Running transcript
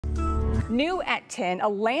New at 10, a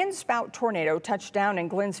landspout tornado touched down in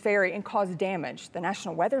Glenns Ferry and caused damage. The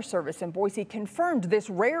National Weather Service in Boise confirmed this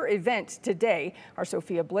rare event today. Our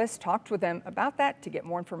Sophia Bliss talked with them about that to get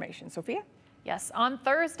more information. Sophia? Yes, on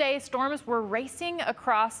Thursday, storms were racing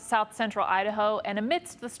across south central Idaho, and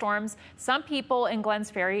amidst the storms, some people in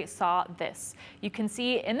Glenns Ferry saw this. You can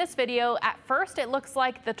see in this video, at first it looks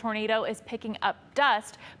like the tornado is picking up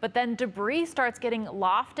dust, but then debris starts getting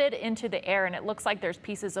lofted into the air, and it looks like there's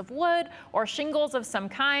pieces of wood or shingles of some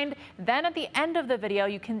kind. Then at the end of the video,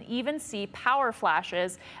 you can even see power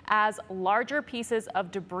flashes as larger pieces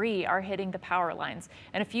of debris are hitting the power lines.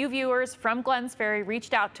 And a few viewers from Glenns Ferry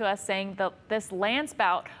reached out to us saying that this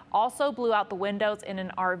landspout also blew out the windows in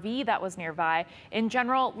an RV that was nearby. In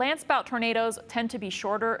general, landspout tornadoes tend to be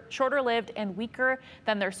shorter-lived and weaker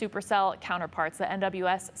than their supercell counterparts. The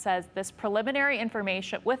NWS says with this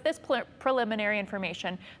preliminary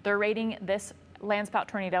information, they're rating this landspout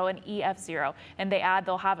tornado an EF-0, and they add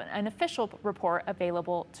they'll have an official report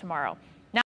available tomorrow.